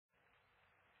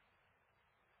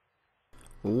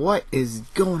What is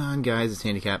going on, guys? It's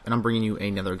Handecapt, and I'm bringing you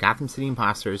another Gotham City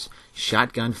Impostors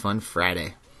Shotgun Fun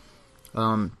Friday.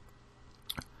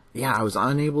 Yeah, I was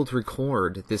unable to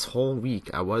record this whole week.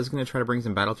 I was going to try to bring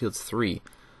some Battlefields 3.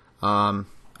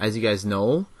 As you guys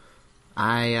know,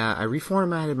 I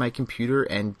reformatted my computer,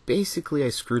 and basically I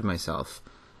screwed myself.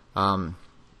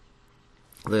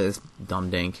 This dumb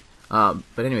dink. But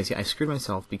anyways, yeah, I screwed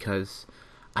myself because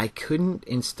I couldn't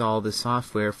install the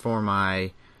software for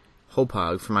my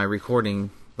Hopog, for my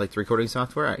recording, like the recording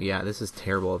software. Yeah, this is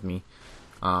terrible of me.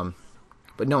 But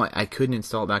no, I couldn't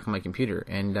install it back on my computer.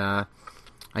 And I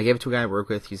gave it to a guy I work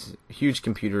with. He's a huge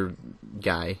computer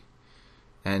guy.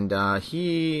 And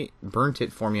he burnt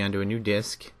it for me onto a new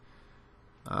disk.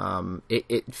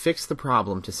 It fixed the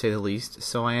problem, to say the least.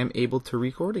 So I am able to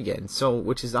record again. So,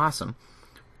 which is awesome.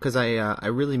 Because I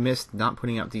really missed not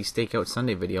putting out the Stakeout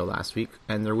Sunday video last week.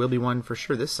 And there will be one for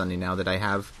sure this Sunday now that I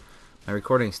have my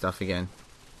recording stuff again.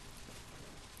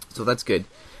 So that's good.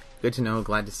 Good to know.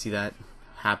 Glad to see that.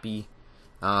 Happy.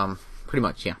 Pretty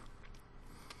much, yeah.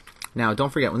 Now, don't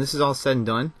forget, when this is all said and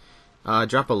done,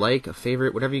 drop a like, a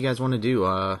favorite, whatever you guys want to do.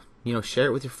 Share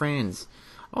it with your friends.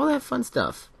 All that fun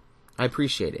stuff. I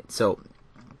appreciate it. So,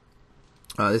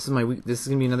 this is my week. This is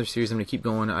going to be another series I'm going to keep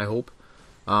going, I hope.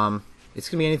 It's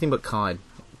going to be anything but COD,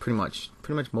 pretty much.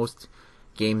 Pretty much most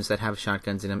games that have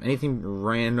shotguns in them. Anything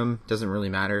random, doesn't really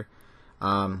matter.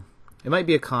 It might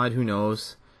be a COD, who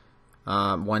knows?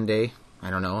 One day, I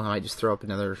don't know. I might just throw up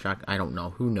another shotgun. I don't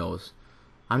know. Who knows?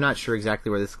 I'm not sure exactly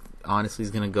where this honestly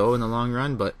is going to go in the long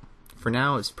run, but for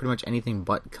now, it's pretty much anything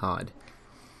but COD.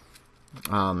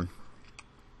 But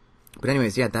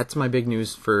anyways, yeah, that's my big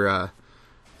news for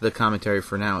the commentary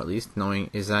for now, at least, knowing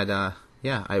is that,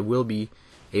 yeah, I will be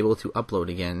able to upload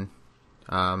again.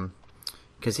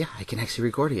 Because, yeah, I can actually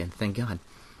record again, thank God.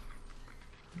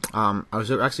 I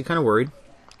was actually kind of worried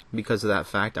because of that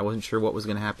fact. I wasn't sure what was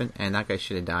going to happen, and that guy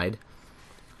should have died.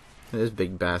 This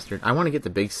big bastard. I want to get the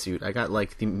big suit. I got,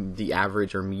 like, the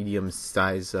average or medium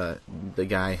size, the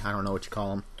guy. I don't know what you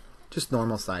call him. Just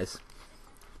normal size.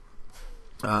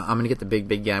 I'm going to get the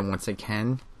big guy once I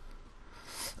can.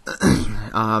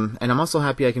 And I'm also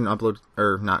happy I can upload,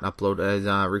 or not upload,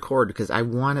 record, because I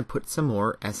want to put some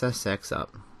more SSX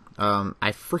up.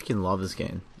 I freaking love this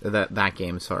game. That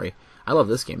game, sorry. I love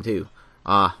this game, too.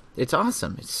 It's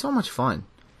awesome. It's so much fun.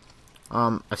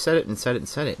 I've said it and said it and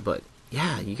said it, but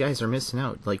yeah, you guys are missing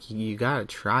out. Like, you gotta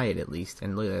try it at least.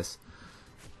 And look at this.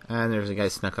 And there's a guy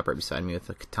snuck up right beside me with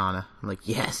a katana. I'm like,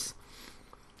 yes!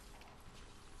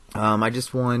 I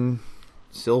just won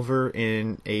silver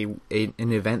in an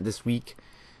event this week.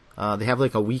 They have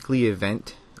like a weekly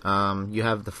event. You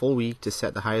have the full week to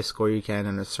set the highest score you can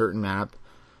on a certain map.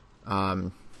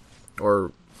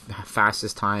 Or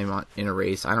fastest time in a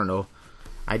race. I don't know.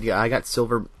 I got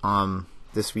silver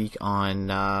this week on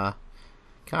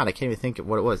God, I can't even think of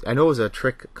what it was. I know it was a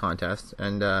trick contest,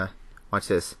 and watch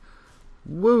this.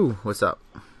 Woo! What's up?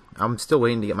 I'm still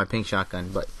waiting to get my pink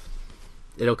shotgun, but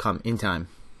it'll come in time.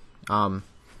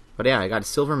 But yeah, I got a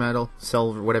silver medal,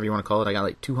 silver, whatever you want to call it. I got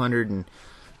like 200 and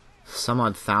some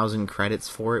odd thousand credits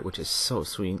for it, which is so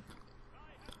sweet.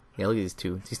 Yeah, look at these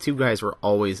two. These two guys were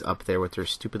always up there with their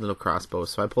stupid little crossbows,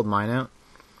 so I pulled mine out.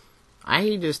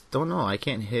 I just don't know. I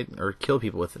can't hit or kill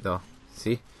people with it, though.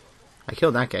 See? I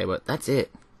killed that guy, but that's it.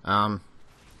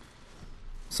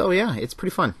 So yeah, it's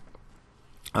pretty fun.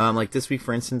 Like this week,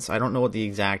 for instance, I don't know what the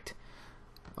exact...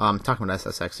 talking about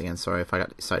SSX again, sorry if I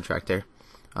got sidetracked there.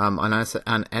 On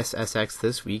SSX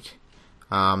this week,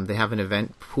 they have an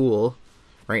event pool.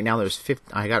 Right now there's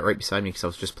 50... I got it right beside me because I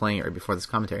was just playing it right before this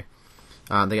commentary.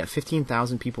 They got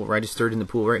 15,000 people registered in the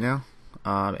pool right now.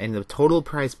 And the total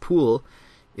prize pool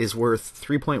is worth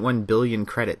 3.1 billion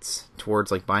credits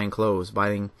towards like buying clothes,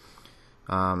 buying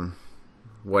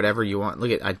whatever you want.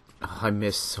 Look at I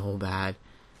missed so bad,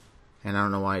 and I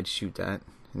don't know why I'd shoot that.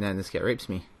 And then this guy rapes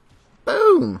me.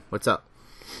 Boom! What's up?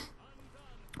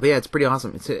 But yeah, it's pretty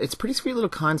awesome. It's a pretty sweet little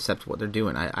concept what they're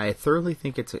doing. I thoroughly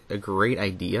think it's a great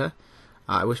idea.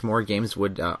 I wish more games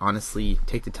would honestly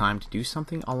take the time to do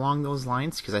something along those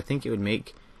lines, because I think it would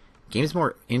make games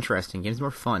more interesting, games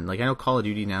more fun. Like, I know Call of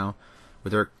Duty now,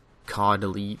 with their COD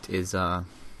Elite, is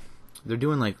they're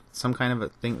doing like some kind of a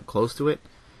thing close to it.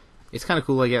 It's kind of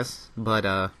cool, I guess,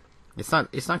 but it's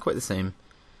not quite the same.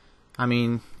 I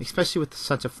mean, especially with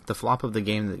the flop of the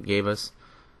game that it gave us.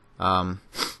 Yeah,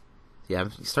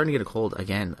 I'm starting to get a cold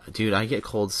again, dude. I get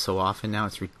colds so often now;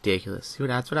 it's ridiculous. Dude,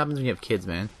 that's what happens when you have kids,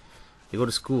 man. You go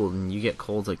to school and you get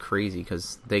colds like crazy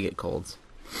because they get colds.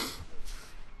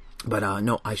 But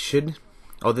no, I should.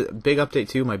 Oh, the big update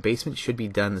too. My basement should be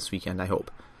done this weekend, I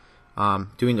hope.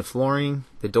 Doing the flooring,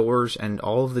 the doors, and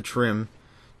all of the trim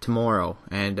tomorrow,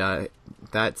 and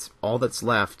that's all that's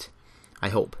left. I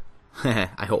hope.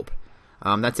 I hope.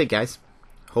 That's it, guys.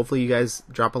 Hopefully you guys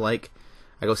drop a like.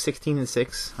 I go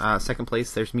 16-6. Second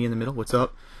place, there's me in the middle. What's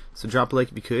up? So drop a like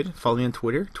if you could. Follow me on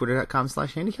Twitter,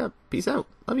 twitter.com/handecapt. Peace out.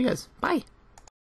 Love you guys. Bye.